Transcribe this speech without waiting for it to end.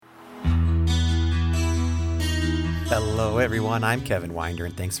Hello, everyone. I'm Kevin Winder,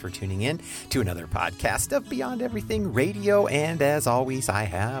 and thanks for tuning in to another podcast of Beyond Everything Radio. And as always, I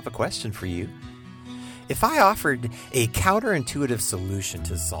have a question for you. If I offered a counterintuitive solution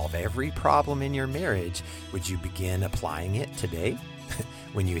to solve every problem in your marriage, would you begin applying it today?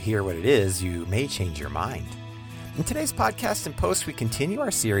 When you hear what it is, you may change your mind. In today's podcast and post, we continue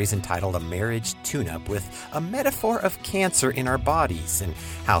our series entitled A Marriage Tune-Up with a metaphor of cancer in our bodies and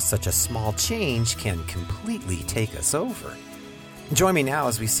how such a small change can completely take us over. Join me now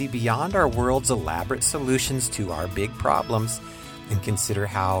as we see beyond our world's elaborate solutions to our big problems and consider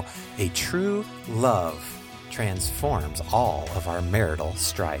how a true love transforms all of our marital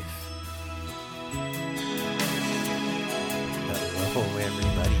strife. Hello,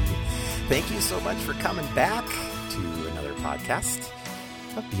 everybody. Thank you so much for coming back to another podcast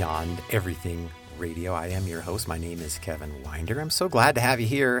of Beyond Everything Radio. I am your host. My name is Kevin Winder. I'm so glad to have you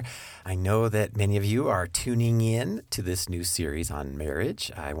here. I know that many of you are tuning in to this new series on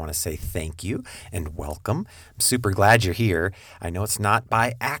marriage. I want to say thank you and welcome. I'm super glad you're here. I know it's not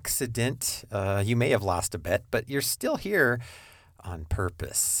by accident. You may have lost a bet, but you're still here on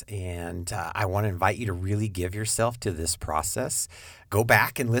purpose. And I want to invite you to really give yourself to this process. Go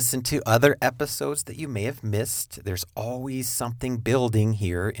back and listen to other episodes that you may have missed. There's always something building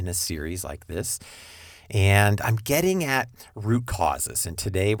here in a series like this. And I'm getting at root causes. And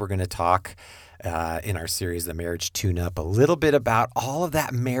today we're going to talk in our series, The Marriage Tune-Up, a little bit about all of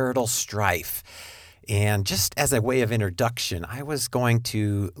that marital strife. And just as a way of introduction, I was going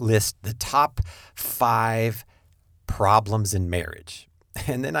to list the top 5 problems in marriage.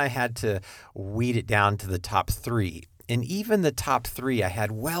 And then I had to weed it down to the top 3. And even the top 3, I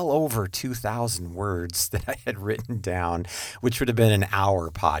had well over 2,000 words that I had written down, which would have been an hour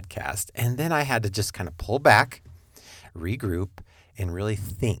podcast. And then I had to just kind of pull back, regroup, and really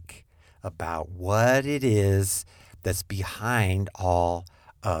think about what it is that's behind all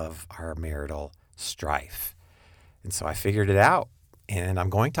of our marital strife. And so I figured it out. And I'm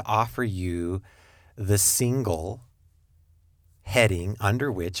going to offer you the single heading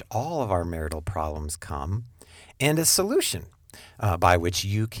under which all of our marital problems come, and a solution by which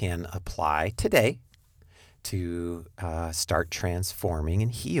you can apply today to start transforming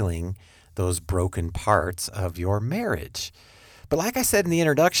and healing those broken parts of your marriage. But like I said in the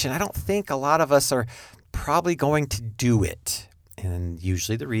introduction, I don't think a lot of us are probably going to do it. And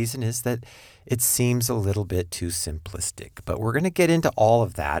usually the reason is that it seems a little bit too simplistic. But we're going to get into all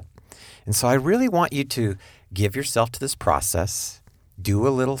of that. And so I really want you to give yourself to this process, do a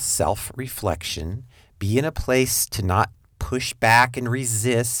little self-reflection, be in a place to not push back and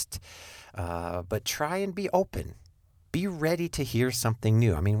resist, but try and be open. Be ready to hear something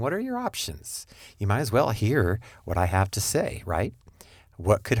new. I mean, what are your options? You might as well hear what I have to say, right?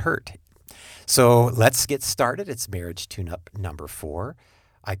 What could hurt? So let's get started. It's Marriage Tune-Up number 4.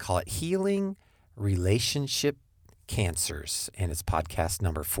 I call it Healing Relationship Cancers, and it's podcast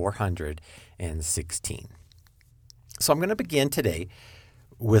number 416. So I'm going to begin today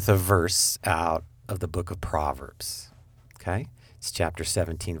with a verse out of the book of Proverbs. Okay? It's chapter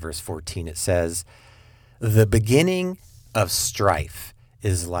 17, verse 14. It says, "The beginning of strife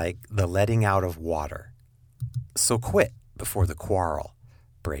is like the letting out of water. So quit before the quarrel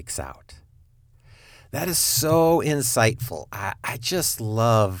breaks out." That is so insightful. I just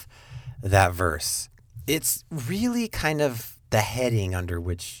love that verse. It's really kind of the heading under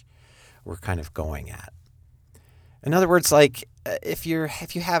which we're kind of going at. In other words, like if you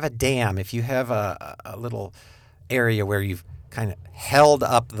have a dam, if you have a little area where you've kind of held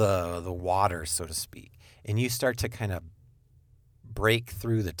up the water, so to speak, and you start to kind of break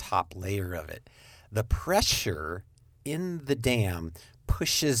through the top layer of it, the pressure in the dam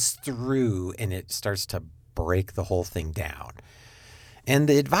pushes through and it starts to break the whole thing down. And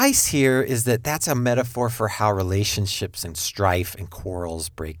the advice here is that that's a metaphor for how relationships and strife and quarrels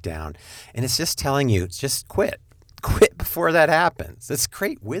break down. And it's just telling you, just quit. Quit before that happens. It's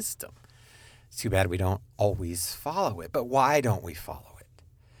great wisdom. It's too bad we don't always follow it. But why don't we follow it?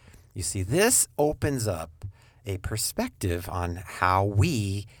 You see, this opens up a perspective on how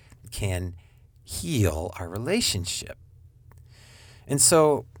we can heal our relationship. And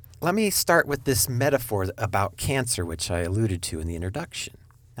so let me start with this metaphor about cancer, which I alluded to in the introduction.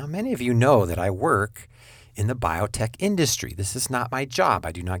 Now, many of you know that I work in the biotech industry. This is not my job.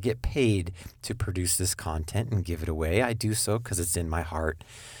 I do not get paid to produce this content and give it away. I do so because it's in my heart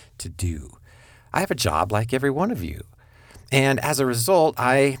to do. I have a job like every one of you. And as a result,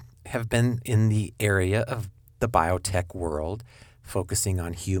 I have been in the area of the biotech world, focusing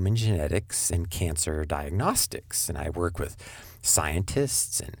on human genetics and cancer diagnostics. And I work with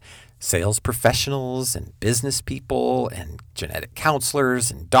scientists and sales professionals and business people and genetic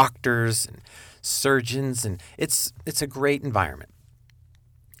counselors and doctors and surgeons, and it's a great environment.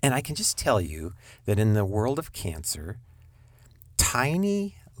 And I can just tell you that in the world of cancer,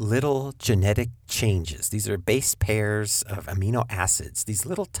 tiny little genetic changes, these are base pairs of amino acids, these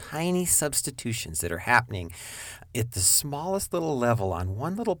little tiny substitutions that are happening at the smallest little level on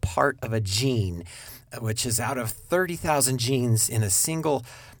one little part of a gene, which is out of 30,000 genes in a single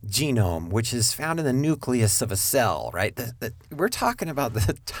genome, which is found in the nucleus of a cell, right? We're talking about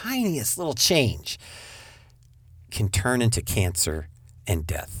the tiniest little change can turn into cancer and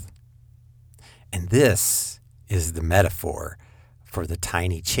death. And this is the metaphor for the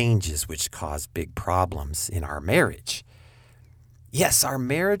tiny changes which cause big problems in our marriage. Yes, our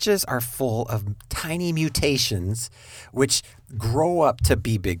marriages are full of tiny mutations which grow up to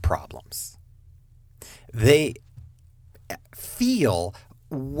be big problems. They feel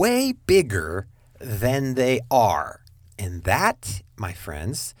way bigger than they are. And that, my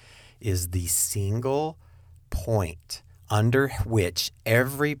friends, is the single point under which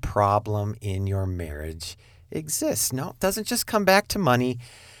every problem in your marriage exists. No, it doesn't just come back to money.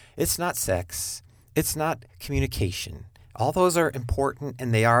 It's not sex. It's not communication. All those are important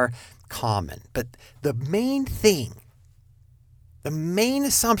and they are common. But the main thing, the main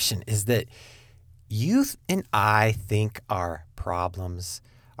assumption is that you and I think our problems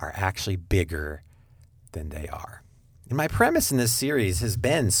are actually bigger than they are. And my premise in this series has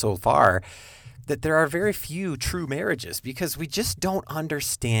been so far that there are very few true marriages because we just don't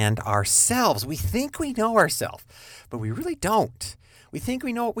understand ourselves. We think we know ourselves, but we really don't. We think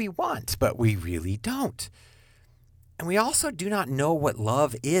we know what we want, but we really don't. And we also do not know what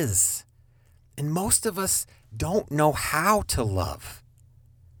love is. And most of us don't know how to love.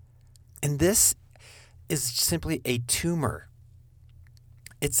 And this is simply a tumor.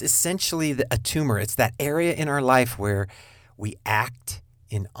 It's essentially a tumor. It's that area in our life where we act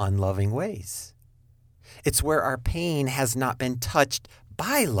in unloving ways. It's where our pain has not been touched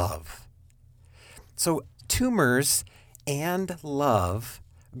by love. So tumors and love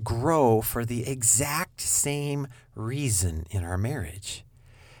grow for the exact same reason in our marriage.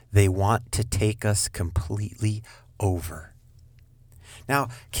 They want to take us completely over. Now,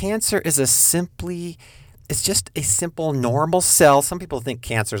 cancer is it's just a simple normal cell. Some people think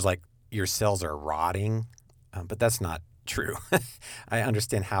cancer is like your cells are rotting, but that's not true. I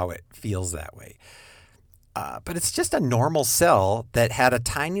understand how it feels that way. But it's just a normal cell that had a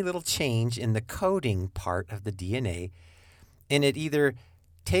tiny little change in the coding part of the DNA, and it either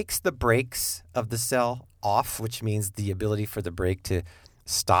takes the brakes of the cell off, which means the ability for the brake to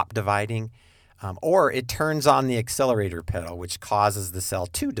stop dividing, or it turns on the accelerator pedal, which causes the cell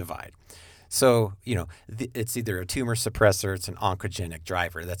to divide. So, it's either a tumor suppressor, it's an oncogenic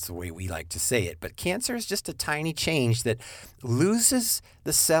driver. That's the way we like to say it. But cancer is just a tiny change that loses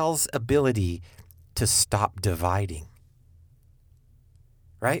the cell's ability to stop dividing,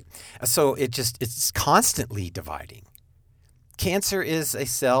 right? So it's constantly dividing. Cancer is a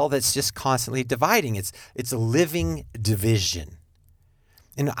cell that's just constantly dividing. It's a living division.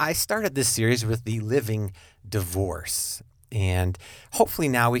 And I started this series with the living divorce. And hopefully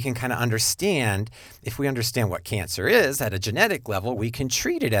now we can kind of understand, if we understand what cancer is at a genetic level, we can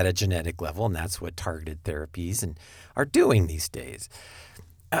treat it at a genetic level. And that's what targeted therapies are doing these days.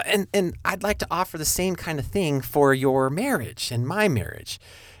 And I'd like to offer the same kind of thing for your marriage and my marriage.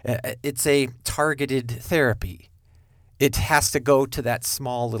 It's a targeted therapy. It has to go to that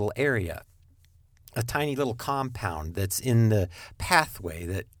small little area, a tiny little compound that's in the pathway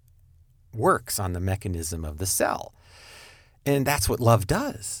that works on the mechanism of the cell. And that's what love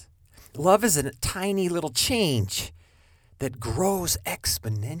does. Love is a tiny little change that grows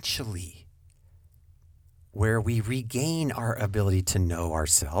exponentially, where we regain our ability to know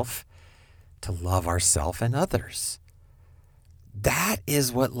ourselves, to love ourselves and others. That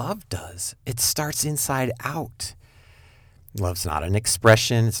is what love does. It starts inside out. Love's not an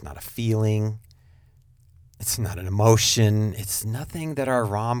expression. It's not a feeling. It's not an emotion. It's nothing that our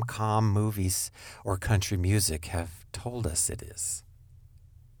rom-com movies or country music have told us it is.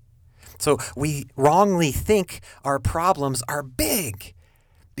 So we wrongly think our problems are big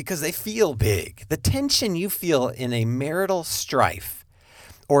because they feel big. The tension you feel in a marital strife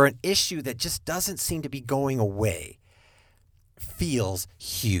or an issue that just doesn't seem to be going away feels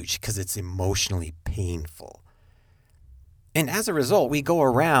huge because it's emotionally painful. And as a result, we go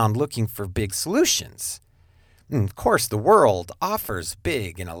around looking for big solutions. And of course, the world offers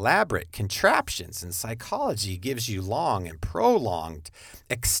big and elaborate contraptions, and psychology gives you long and prolonged,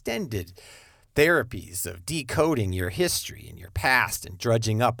 extended therapies of decoding your history and your past and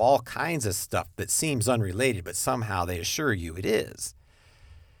drudging up all kinds of stuff that seems unrelated, but somehow they assure you it is.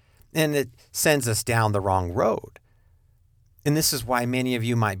 And it sends us down the wrong road. And this is why many of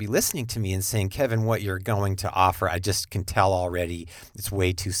you might be listening to me and saying, Kevin, what you're going to offer, I just can tell already it's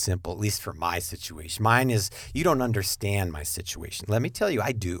way too simple, at least for my situation. Mine is, you don't understand my situation. Let me tell you,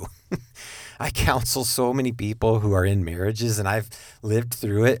 I do. I counsel so many people who are in marriages, and I've lived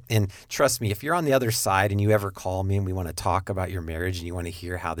through it. And trust me, if you're on the other side and you ever call me and we want to talk about your marriage and you want to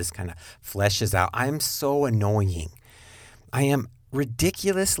hear how this kind of fleshes out, I'm so annoying. I am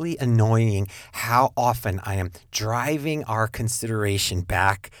ridiculously annoying how often I am driving our consideration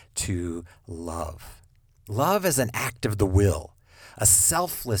back to love. Love as an act of the will, a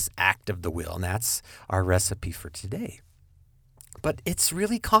selfless act of the will, and that's our recipe for today. But it's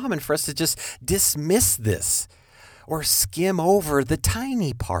really common for us to just dismiss this or skim over the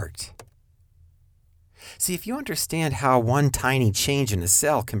tiny part. See, if you understand how one tiny change in a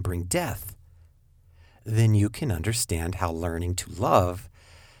cell can bring death, then you can understand how learning to love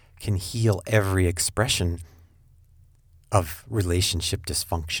can heal every expression of relationship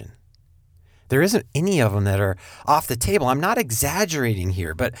dysfunction. There isn't any of them that are off the table. I'm not exaggerating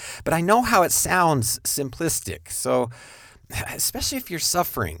here, but I know how it sounds simplistic. So, especially if you're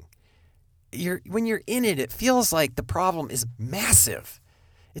suffering, when you're in it, it feels like the problem is massive.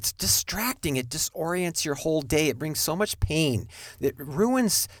 It's distracting. It disorients your whole day. It brings so much pain. It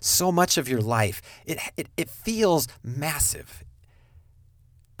ruins so much of your life. It feels massive.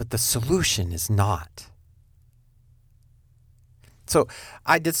 But the solution is not. So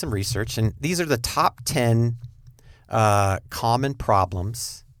I did some research, and these are the top 10 common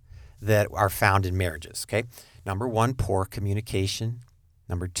problems that are found in marriages. Okay, number 1, poor communication.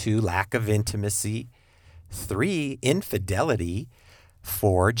 Number 2, lack of intimacy. 3, infidelity.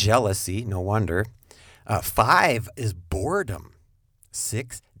 4, jealousy, no wonder. 5 is boredom.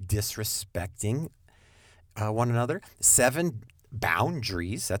 6, disrespecting one another. 7,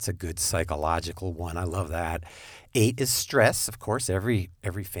 boundaries. That's a good psychological one. I love that. 8 is stress. Of course, every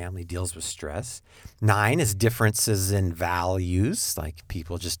family deals with stress. 9 is differences in values. Like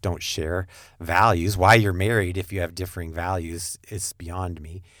people just don't share values. Why you're married if you have differing values is beyond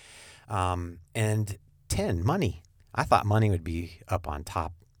me. And 10, money. I thought money would be up on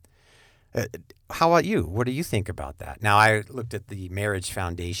top. How about you? What do you think about that? Now, I looked at the Marriage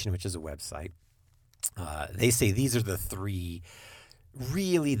Foundation, which is a website. They say these are the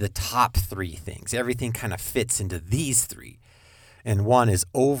top 3 things. Everything kind of fits into these 3. And one is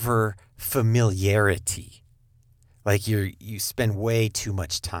over familiarity. Like you spend way too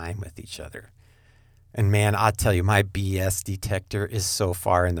much time with each other. And man, I'll tell you, my BS detector is so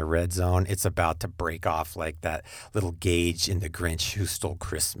far in the red zone, it's about to break off like that little gauge in The Grinch Who Stole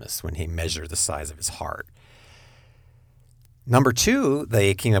Christmas when he measured the size of his heart. Number 2,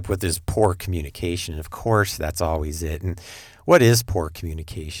 they came up with is poor communication. Of course, that's always it. And what is poor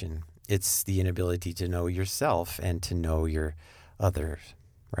communication? It's the inability to know yourself and to know your others,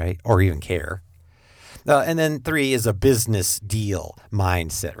 right? Or even care. And then 3 is a business deal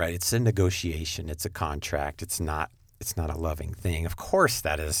mindset, right? It's a negotiation. It's a contract. It's not a loving thing. Of course,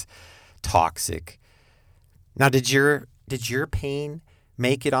 that is toxic. Now, did your pain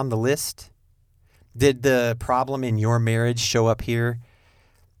make it on the list? Did the problem in your marriage show up here?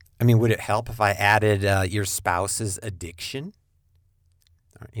 I mean, would it help if I added your spouse's addiction?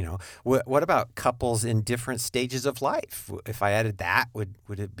 You know, what about couples in different stages of life? If I added that,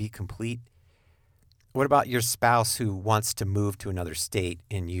 would it be complete? What about your spouse who wants to move to another state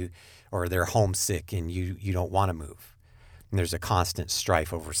or they're homesick and you don't want to move? And there's a constant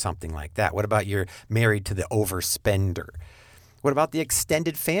strife over something like that. What about you're married to the overspender? What about the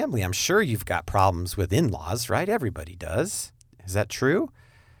extended family? I'm sure you've got problems with in-laws, right? Everybody does. Is that true?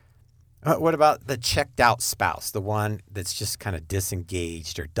 What about the checked out spouse, the one that's just kind of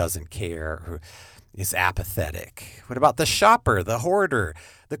disengaged or doesn't care or is apathetic? What about the shopper, the hoarder,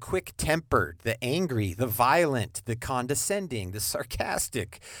 the quick-tempered, the angry, the violent, the condescending, the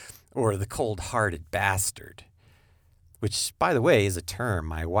sarcastic, or the cold-hearted bastard? Which, by the way, is a term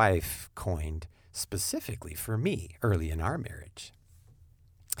my wife coined specifically for me early in our marriage.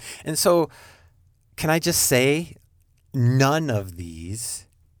 And so, can I just say, none of these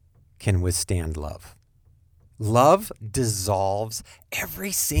can withstand love. Love dissolves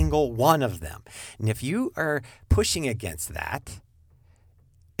every single one of them. And if you are pushing against that,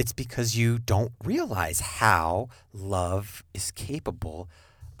 it's because you don't realize how love is capable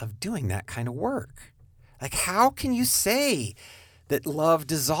of doing that kind of work. Like, how can you say that love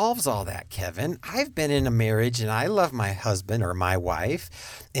dissolves all that, Kevin. I've been in a marriage and I love my husband or my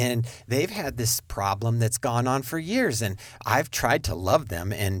wife, and they've had this problem that's gone on for years, and I've tried to love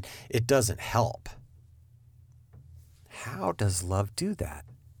them and it doesn't help. How does love do that?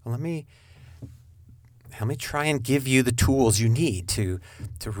 Well, let me try and give you the tools you need to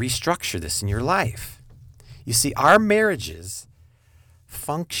restructure this in your life. You see, our marriages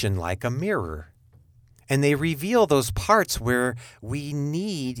function like a mirror. And they reveal those parts where we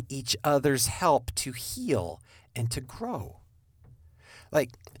need each other's help to heal and to grow.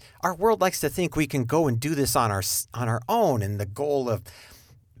 Like, our world likes to think we can go and do this on our own, and the goal of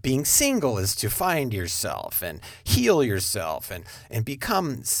being single is to find yourself and heal yourself and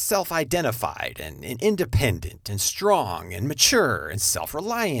become self-identified and independent and strong and mature and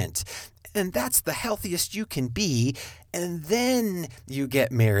self-reliant. And that's the healthiest you can be. And then you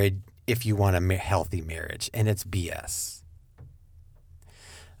get married if you want a healthy marriage, and it's BS.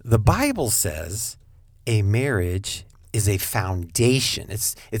 The Bible says a marriage is a foundation.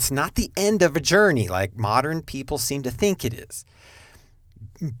 It's not the end of a journey like modern people seem to think it is.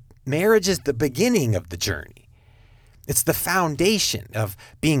 Marriage is the beginning of the journey. It's the foundation of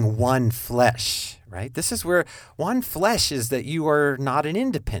being one flesh, right? This is where one flesh is that you are not an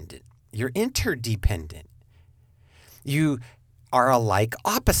independent. You're interdependent. You are a like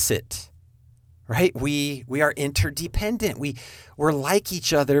opposite, right? We are interdependent. We're like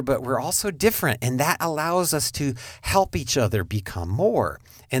each other, but we're also different. And that allows us to help each other become more.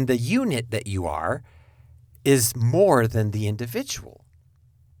 And the unit that you are is more than the individual.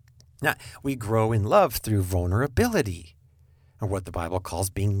 Now, we grow in love through vulnerability, or what the Bible calls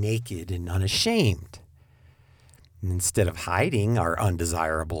being naked and unashamed. Instead of hiding our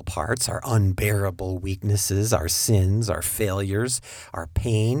undesirable parts, our unbearable weaknesses, our sins, our failures, our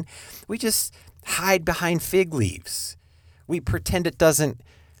pain, we just hide behind fig leaves. We pretend it doesn't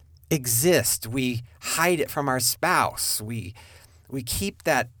exist. We hide it from our spouse. We keep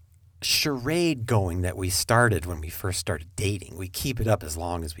that charade going that we started when we first started dating. We keep it up as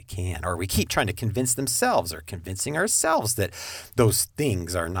long as we can, or we keep trying to convince themselves or convincing ourselves that those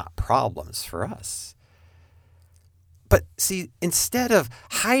things are not problems for us. But see, instead of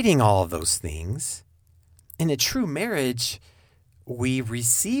hiding all of those things, in a true marriage, we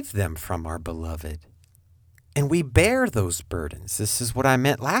receive them from our beloved. And we bear those burdens. This is what I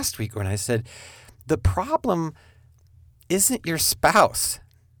meant last week when I said, the problem isn't your spouse.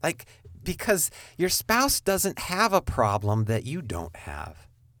 Because your spouse doesn't have a problem that you don't have.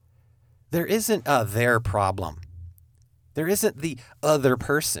 There isn't a their problem. There isn't the other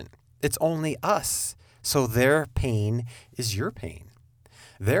person. It's only us. So their pain is your pain.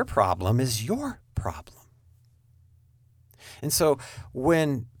 Their problem is your problem. And so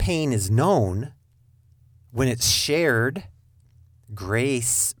when pain is known, when it's shared,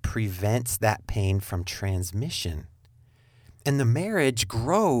 grace prevents that pain from transmission. And the marriage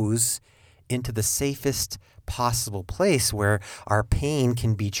grows into the safest possible place where our pain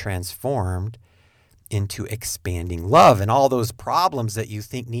can be transformed into expanding love. And all those problems that you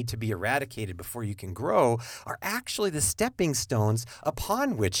think need to be eradicated before you can grow are actually the stepping stones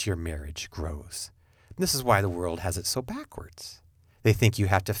upon which your marriage grows. This is why the world has it so backwards. They think you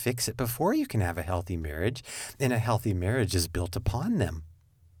have to fix it before you can have a healthy marriage, and a healthy marriage is built upon them.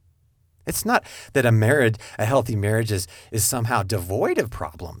 It's not that a healthy marriage is somehow devoid of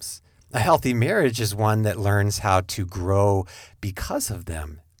problems. A healthy marriage is one that learns how to grow because of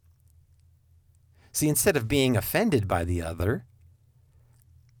them. See, instead of being offended by the other,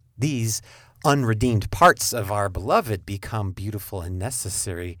 these unredeemed parts of our beloved become beautiful and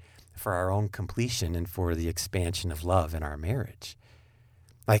necessary for our own completion and for the expansion of love in our marriage.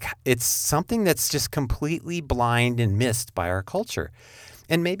 It's something that's just completely blind and missed by our culture.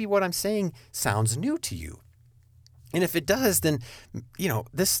 And maybe what I'm saying sounds new to you. And if it does, then,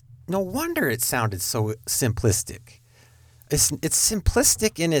 this, no wonder it sounded so simplistic. It's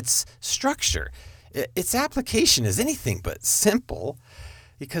simplistic in its structure. Its application is anything but simple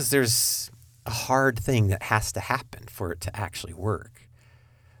because there's a hard thing that has to happen for it to actually work.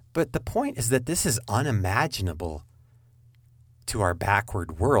 But the point is that this is unimaginable to our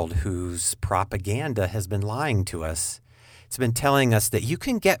backward world whose propaganda has been lying to us. It's been telling us that you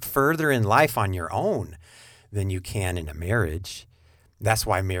can get further in life on your own than you can in a marriage. That's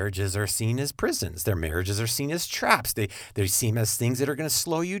why marriages are seen as prisons. Their marriages are seen as traps. They're seen as things that are going to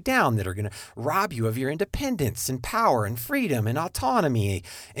slow you down, that are going to rob you of your independence and power and freedom and autonomy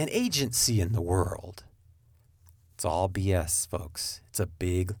and agency in the world. It's all BS, folks. It's a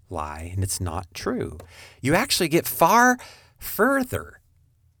big lie, and it's not true. You actually get far further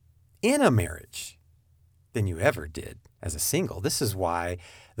in a marriage than you ever did as a single. This is why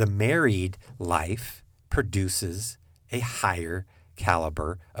the married life produces a higher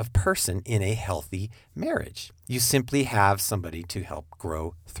caliber of person in a healthy marriage. You simply have somebody to help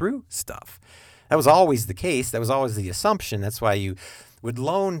grow through stuff. That was always the case. That was always the assumption. That's why you would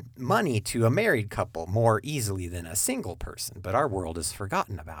loan money to a married couple more easily than a single person. But our world has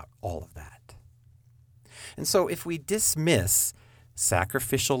forgotten about all of that. And so if we dismiss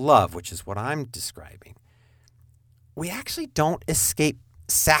sacrificial love, which is what I'm describing, we actually don't escape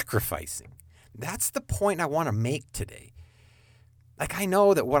sacrificing. That's the point I want to make today. Like, I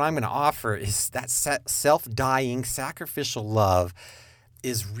know that what I'm going to offer is that self-dying, sacrificial love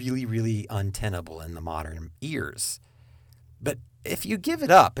is really, really untenable in the modern ears. But if you give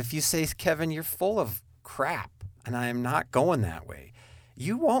it up, if you say, Kevin, you're full of crap, and I am not going that way,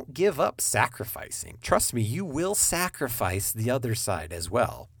 you won't give up sacrificing. Trust me, you will sacrifice the other side as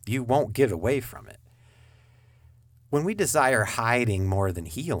well. You won't get away from it. When we desire hiding more than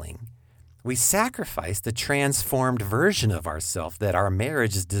healing, we sacrifice the transformed version of ourselves that our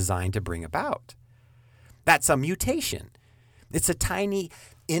marriage is designed to bring about. That's a mutation. It's a tiny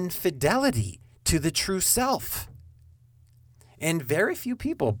infidelity to the true self. And very few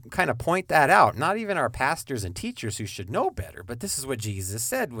people kind of point that out, not even our pastors and teachers who should know better. But this is what Jesus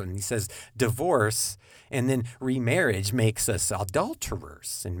said when he says divorce and then remarriage makes us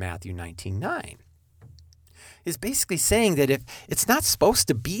adulterers in Matthew 19:9. Is basically saying that if it's not supposed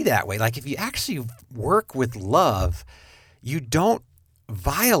to be that way, like if you actually work with love, you don't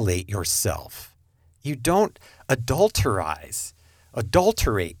violate yourself. You don't adulterate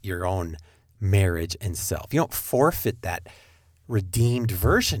your own marriage and self. You don't forfeit that redeemed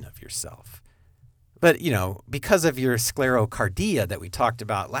version of yourself. But, because of your sclerocardia that we talked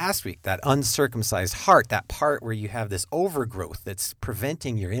about last week, that uncircumcised heart, that part where you have this overgrowth that's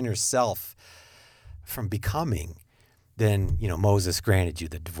preventing your inner self from becoming, then, Moses granted you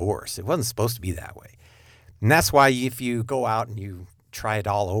the divorce. It wasn't supposed to be that way. And that's why if you go out and you try it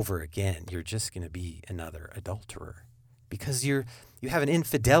all over again, you're just going to be another adulterer because you have an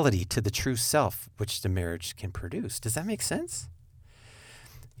infidelity to the true self, which the marriage can produce. Does that make sense?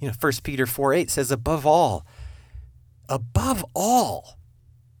 1 Peter 4:8 says, above all,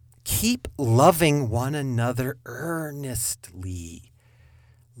 keep loving one another earnestly.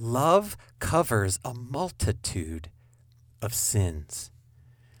 Love covers a multitude of sins.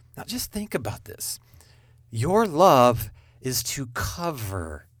 Now just think about this. Your love is to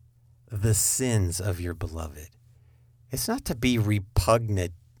cover the sins of your beloved. It's not to be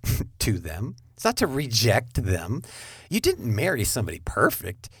repugnant to them. It's not to reject them. You didn't marry somebody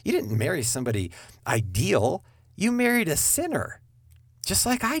perfect. You didn't marry somebody ideal. You married a sinner, just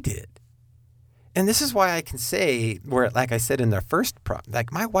like I did. And this is why I can say, where, like I said in the first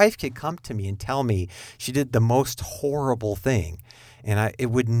like my wife could come to me and tell me she did the most horrible thing, and it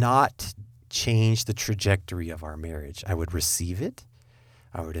would not change the trajectory of our marriage. I would receive it,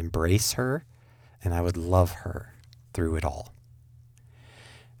 I would embrace her, and I would love her through it all.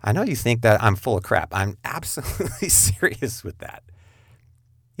 I know you think that I'm full of crap. I'm absolutely serious with that.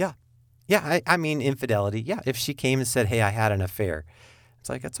 Yeah, I mean infidelity. Yeah, if she came and said, hey, I had an affair, it's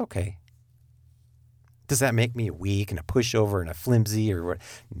like, that's okay. Does that make me a weak and a pushover and a flimsy or what?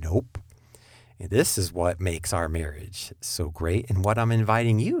 Nope. And this is what makes our marriage so great and what I'm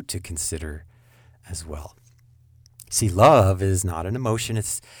inviting you to consider as well. See, love is not an emotion.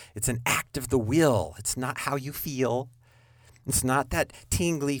 It's an act of the will. It's not how you feel. It's not that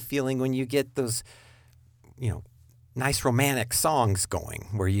tingly feeling when you get those, nice romantic songs going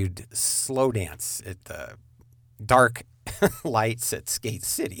where you'd slow dance at the dark lights at Skate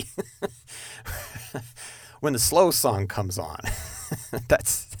City. When the slow song comes on,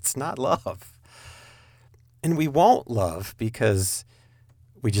 it's not love. And we won't love because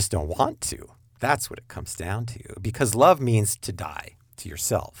we just don't want to. That's what it comes down to. Because love means to die to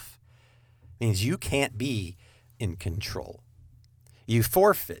yourself. It means you can't be in control. You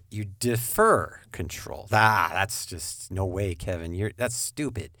forfeit, you defer control. That's just no way, Kevin. That's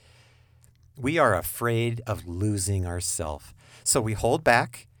stupid. We are afraid of losing ourselves. So we hold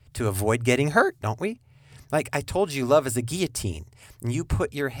back to avoid getting hurt, don't we? Like I told you, love is a guillotine. And you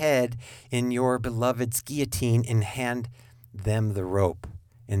put your head in your beloved's guillotine and hand them the rope.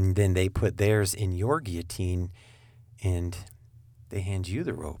 And then they put theirs in your guillotine and they hand you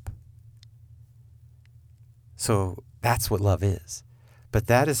the rope. So that's what love is. But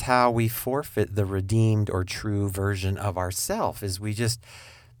that is how we forfeit the redeemed or true version of ourself, is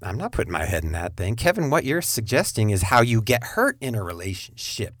I'm not putting my head in that thing. Kevin, what you're suggesting is how you get hurt in a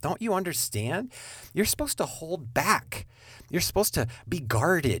relationship. Don't you understand? You're supposed to hold back. You're supposed to be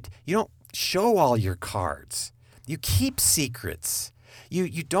guarded. You don't show all your cards. You keep secrets.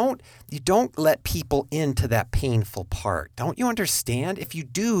 You don't let people into that painful part. Don't you understand? If you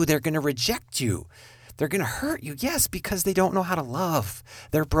do, they're going to reject you. They're going to hurt you. Yes, because they don't know how to love.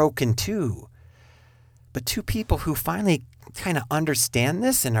 They're broken too. But two people who finally kind of understand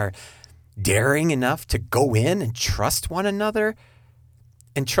this and are daring enough to go in and trust one another.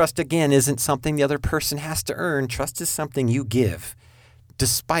 And trust, again, isn't something the other person has to earn. Trust is something you give,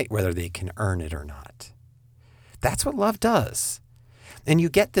 despite whether they can earn it or not. That's what love does. And you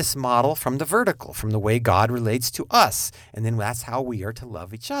get this model from the vertical, from the way God relates to us. And then that's how we are to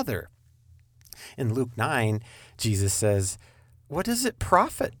love each other. In Luke 9, Jesus says, what does it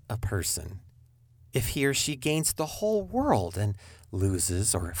profit a person if he or she gains the whole world and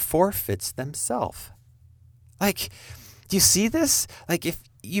loses or forfeits themselves? Like, do you see this? Like, if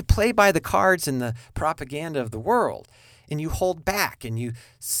you play by the cards in the propaganda of the world, and you hold back and you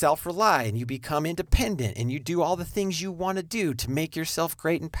self-rely and you become independent and you do all the things you want to do to make yourself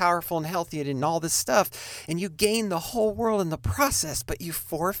great and powerful and healthy and all this stuff, and you gain the whole world in the process, but you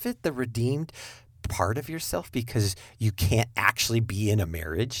forfeit the redeemed part of yourself because you can't actually be in a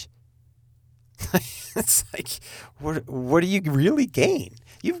marriage. It's like, what do you really gain?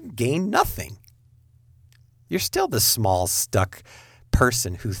 You've gained nothing. You're still the small, stuck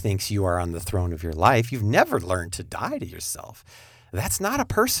person who thinks you are on the throne of your life. You've never learned to die to yourself. That's not a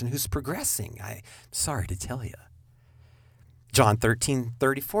person who's progressing. I'm sorry to tell you. John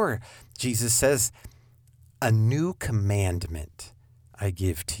 13:34, Jesus says, a new commandment I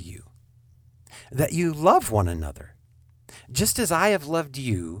give to you, that you love one another. Just as I have loved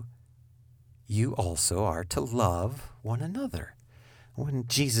you, you also are to love one another. When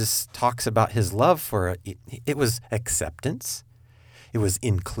Jesus talks about his love for it was acceptance. It was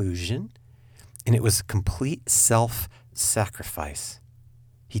inclusion, and it was complete self-sacrifice.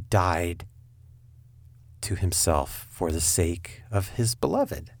 He died to himself for the sake of his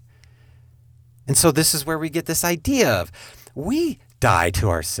beloved. And so this is where we get this idea of we die to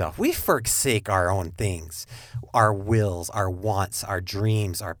ourselves. We forsake our own things, our wills, our wants, our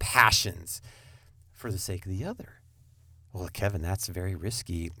dreams, our passions for the sake of the other. Well, Kevin, that's very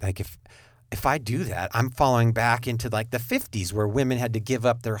risky. Like if I do that, I'm falling back into like the 50s where women had to give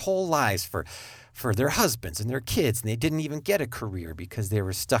up their whole lives for their husbands and their kids, and they didn't even get a career because they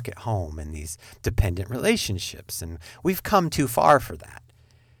were stuck at home in these dependent relationships. And we've come too far for that.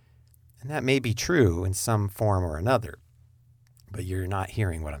 And that may be true in some form or another, but you're not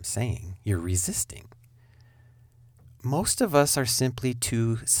hearing what I'm saying. You're resisting. Most of us are simply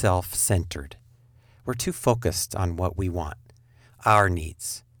too self-centered. We're too focused on what we want, our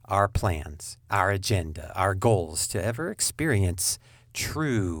needs, our plans, our agenda, our goals to ever experience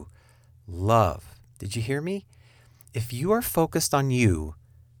true love. Did you hear me? If you are focused on you,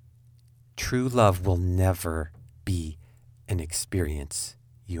 true love will never be an experience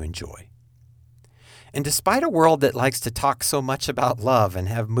you enjoy. And despite a world that likes to talk so much about love and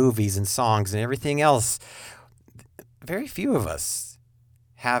have movies and songs and everything else, very few of us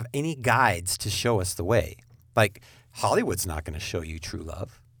have any guides to show us the way. Like, Hollywood's not going to show you true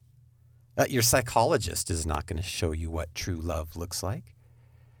love. Your psychologist is not going to show you what true love looks like.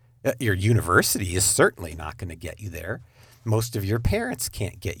 Your university is certainly not going to get you there. Most of your parents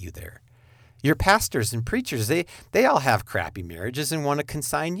can't get you there. Your pastors and preachers, they all have crappy marriages and want to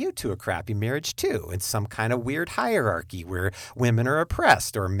consign you to a crappy marriage too, in some kind of weird hierarchy where women are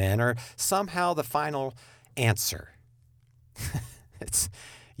oppressed or men are somehow the final answer. It's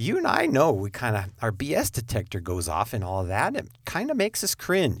you and I know our BS detector goes off and all of that. It kind of makes us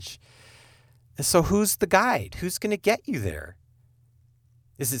cringe. And so who's the guide? Who's going to get you there?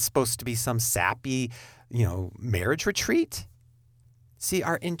 Is it supposed to be some sappy, marriage retreat? See,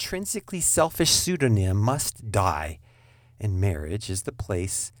 our intrinsically selfish pseudonym must die, and marriage is the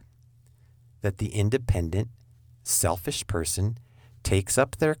place that the independent, selfish person takes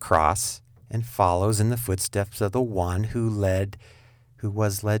up their cross and follows in the footsteps of the one who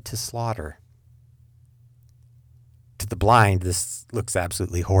was led to slaughter. To the blind, this looks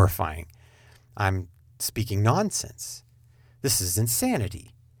absolutely horrifying. I'm speaking nonsense. This is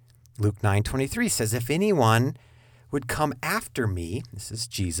insanity. Luke 9:23 says, if anyone would come after me, this is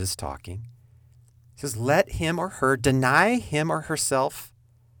Jesus talking, he says, let him or her deny him or herself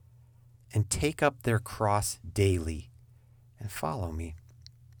and take up their cross daily and follow me.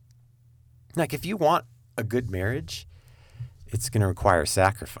 Like, if you want a good marriage, it's going to require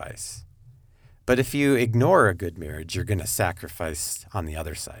sacrifice. But if you ignore a good marriage, you're going to sacrifice on the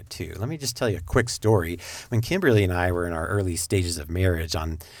other side too. Let me just tell you a quick story. When Kimberly and I were in our early stages of marriage,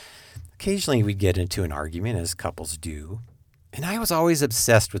 occasionally we'd get into an argument, as couples do. And I was always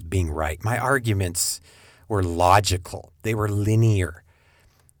obsessed with being right. My arguments were logical. They were linear.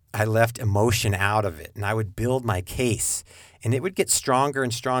 I left emotion out of it, and I would build my case, and it would get stronger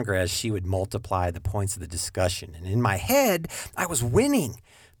and stronger as she would multiply the points of the discussion. And in my head, I was winning,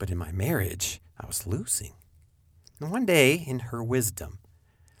 but in my marriage, I was losing. And one day, in her wisdom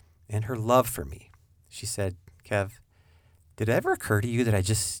and her love for me, she said, "Kev, did it ever occur to you that I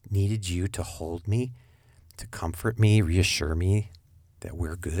just needed you to hold me, to comfort me, reassure me that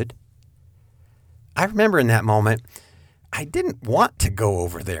we're good?" I remember in that moment, I didn't want to go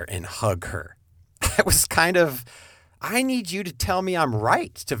over there and hug her. I was I need you to tell me I'm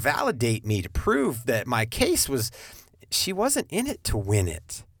right, to validate me, to prove that my case was, she wasn't in it to win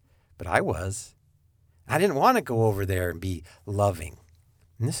it, but I was. I didn't want to go over there and be loving.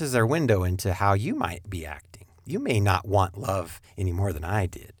 And this is our window into how you might be acting. You may not want love any more than I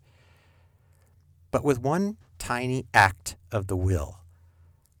did. But with one tiny act of the will,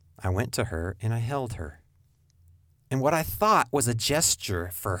 I went to her and I held her. And what I thought was a gesture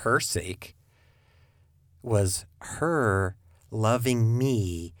for her sake was her loving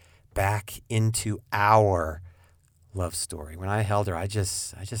me back into our love story. When I held her, I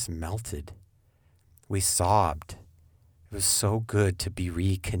just melted. We sobbed. It was so good to be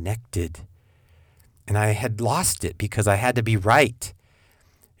reconnected. And I had lost it because I had to be right.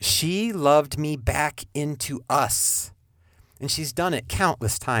 She loved me back into us. And she's done it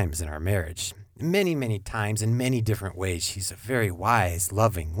countless times in our marriage. Many, many times in many different ways. She's a very wise,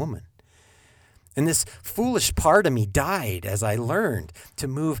 loving woman. And this foolish part of me died as I learned to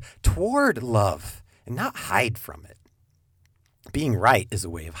move toward love and not hide from it. Being right is a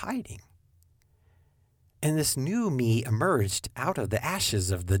way of hiding. And this new me emerged out of the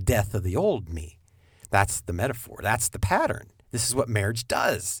ashes of the death of the old me. That's the metaphor. That's the pattern. This is what marriage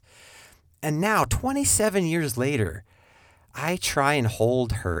does. And now, 27 years later, I try and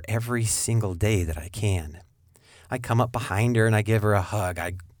hold her every single day that I can. I come up behind her and I give her a hug.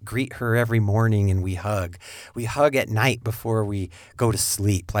 I greet her every morning and we hug. We hug at night before we go to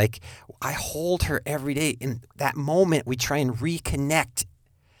sleep. Like, I hold her every day. In that moment, we try and reconnect.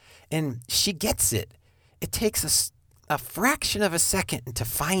 And she gets it. It takes a fraction of a second to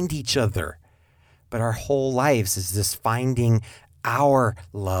find each other. But our whole lives is this finding our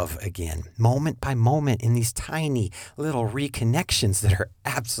love again, moment by moment, in these tiny little reconnections that are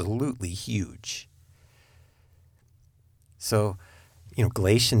absolutely huge. So,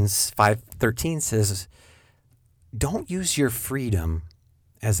 Galatians 5:13 says, "Don't use your freedom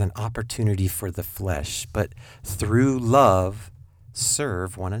as an opportunity for the flesh, but through love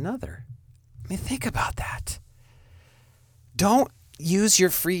serve one another." I mean, think about that. Don't use your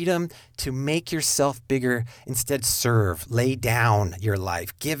freedom to make yourself bigger. Instead, serve, lay down your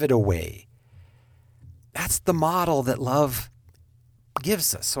life, give it away. That's the model that love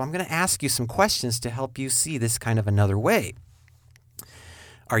gives us. So I'm going to ask you some questions to help you see this kind of another way.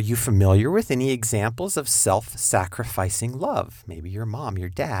 Are you familiar with any examples of self-sacrificing love? Maybe your mom, your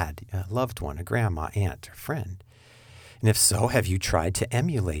dad, a loved one, a grandma, aunt, or friend. And if so, have you tried to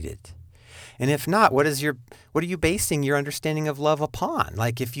emulate it? And if not, what are you basing your understanding of love upon?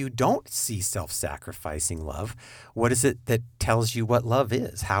 Like, if you don't see self-sacrificing love, what is it that tells you what love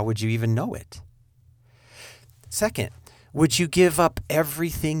is? How would you even know it? Second, would you give up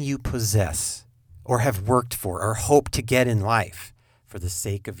everything you possess or have worked for or hope to get in life for the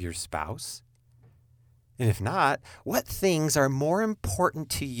sake of your spouse? And if not, what things are more important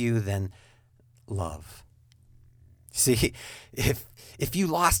to you than love? See, if you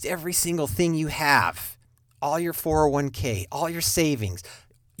lost every single thing you have, all your 401k, all your savings,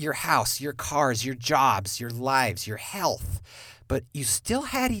 your house, your cars, your jobs, your lives, your health, but you still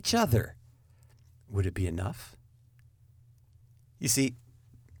had each other, would it be enough? You see,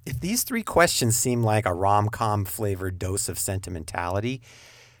 if these three questions seem like a rom-com flavored dose of sentimentality,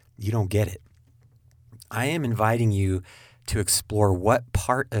 you don't get it. I am inviting you to explore what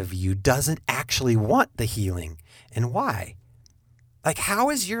part of you doesn't actually want the healing and why. Like, how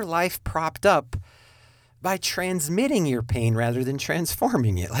is your life propped up by transmitting your pain rather than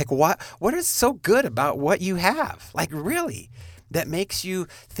transforming it? Like, what is so good about what you have? Like, really, that makes you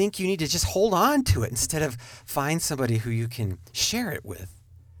think you need to just hold on to it instead of find somebody who you can share it with.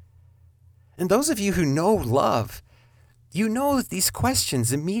 And those of you who know love, you know that these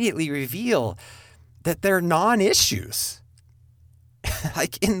questions immediately reveal that they're non-issues.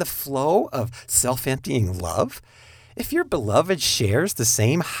 Like, in the flow of self-emptying love, if your beloved shares the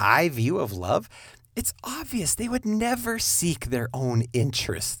same high view of love, it's obvious they would never seek their own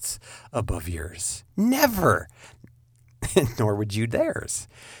interests above yours. Never. Nor would you theirs.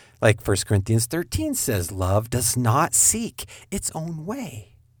 Like 1 Corinthians 13 says, love does not seek its own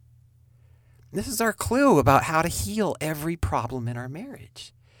way. This is our clue about how to heal every problem in our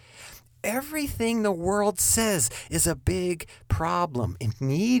marriage. Everything the world says is a big problem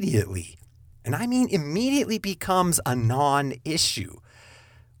immediately. And I mean immediately becomes a non-issue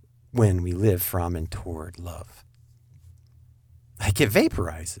when we live from and toward love. Like it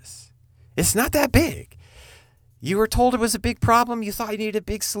vaporizes. It's not that big. You were told it was a big problem. You thought you needed a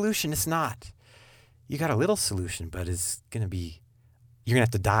big solution. It's not. You got a little solution, but you're going to have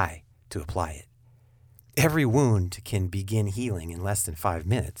to die to apply it. Every wound can begin healing in less than 5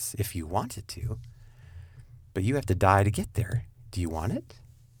 minutes if you want it to, but you have to die to get there. Do you want it?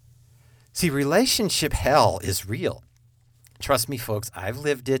 See, relationship hell is real. Trust me, folks, I've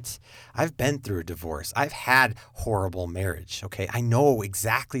lived it. I've been through a divorce. I've had horrible marriage, okay? I know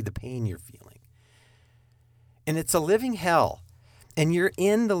exactly the pain you're feeling. And it's a living hell. And you're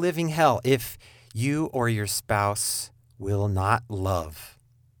in the living hell if you or your spouse will not love.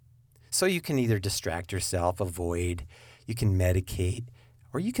 So you can either distract yourself, avoid, you can medicate,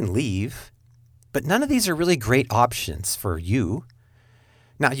 or you can leave. But none of these are really great options for you.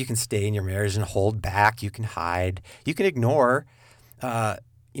 Now, you can stay in your marriage and hold back. You can hide. You can ignore.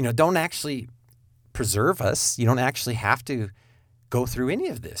 Don't actually preserve us. You don't actually have to go through any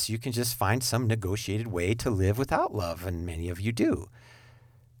of this. You can just find some negotiated way to live without love, and many of you do.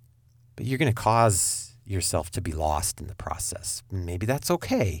 But you're going to cause yourself to be lost in the process. Maybe that's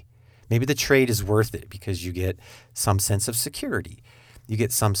okay. Maybe the trade is worth it because you get some sense of security. You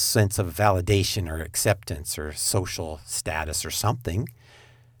get some sense of validation or acceptance or social status or something.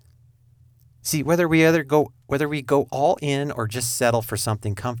 See, whether we go all in or just settle for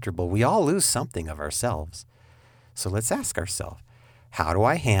something comfortable, we all lose something of ourselves. So let's ask ourselves, how do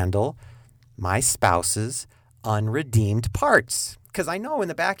I handle my spouse's unredeemed parts? Because I know in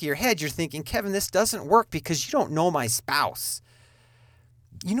the back of your head, you're thinking, Kevin, this doesn't work because you don't know my spouse.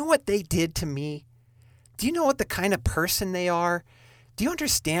 You know what they did to me? Do you know what the kind of person they are? Do you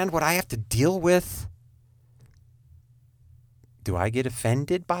understand what I have to deal with? Do I get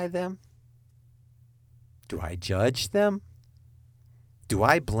offended by them? Do I judge them? Do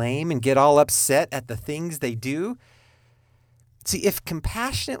I blame and get all upset at the things they do? See, if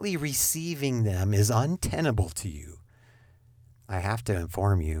compassionately receiving them is untenable to you, I have to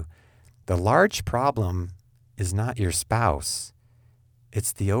inform you, the large problem is not your spouse.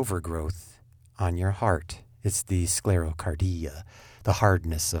 It's the overgrowth on your heart. It's the sclerocardia, the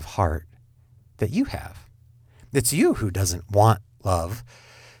hardness of heart that you have. It's you who doesn't want love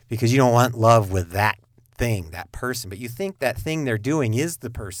because you don't want love with that thing, that person. But you think that thing they're doing is the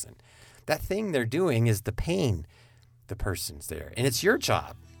person. That thing they're doing is the pain the person's there. And it's your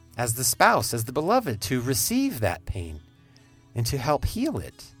job as the spouse, as the beloved, to receive that pain and to help heal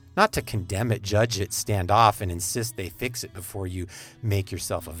it. Not to condemn it, judge it, stand off, and insist they fix it before you make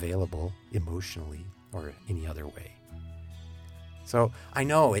yourself available emotionally or any other way. So I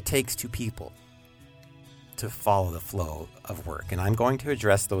know it takes two people to follow the flow of work, and I'm going to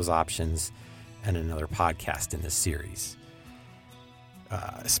address those options in another podcast in this series,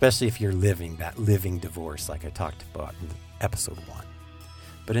 especially if you're living that living divorce like I talked about in episode 1.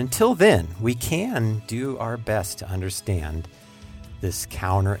 But until then, we can do our best to understand this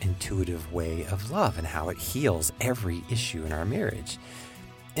counterintuitive way of love and how it heals every issue in our marriage.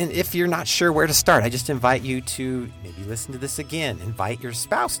 And if you're not sure where to start, I just invite you to maybe listen to this again. Invite your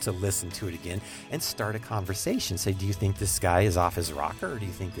spouse to listen to it again and start a conversation. Say, do you think this guy is off his rocker, or do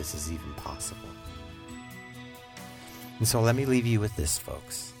you think this is even possible? And so let me leave you with this,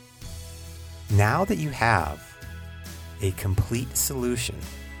 folks. Now that you have a complete solution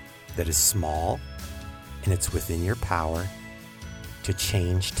that is small and it's within your power to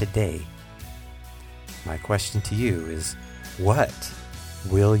change today, my question to you is, what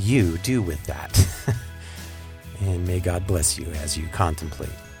will you do with that? And may God bless you as you contemplate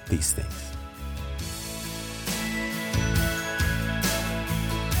these things.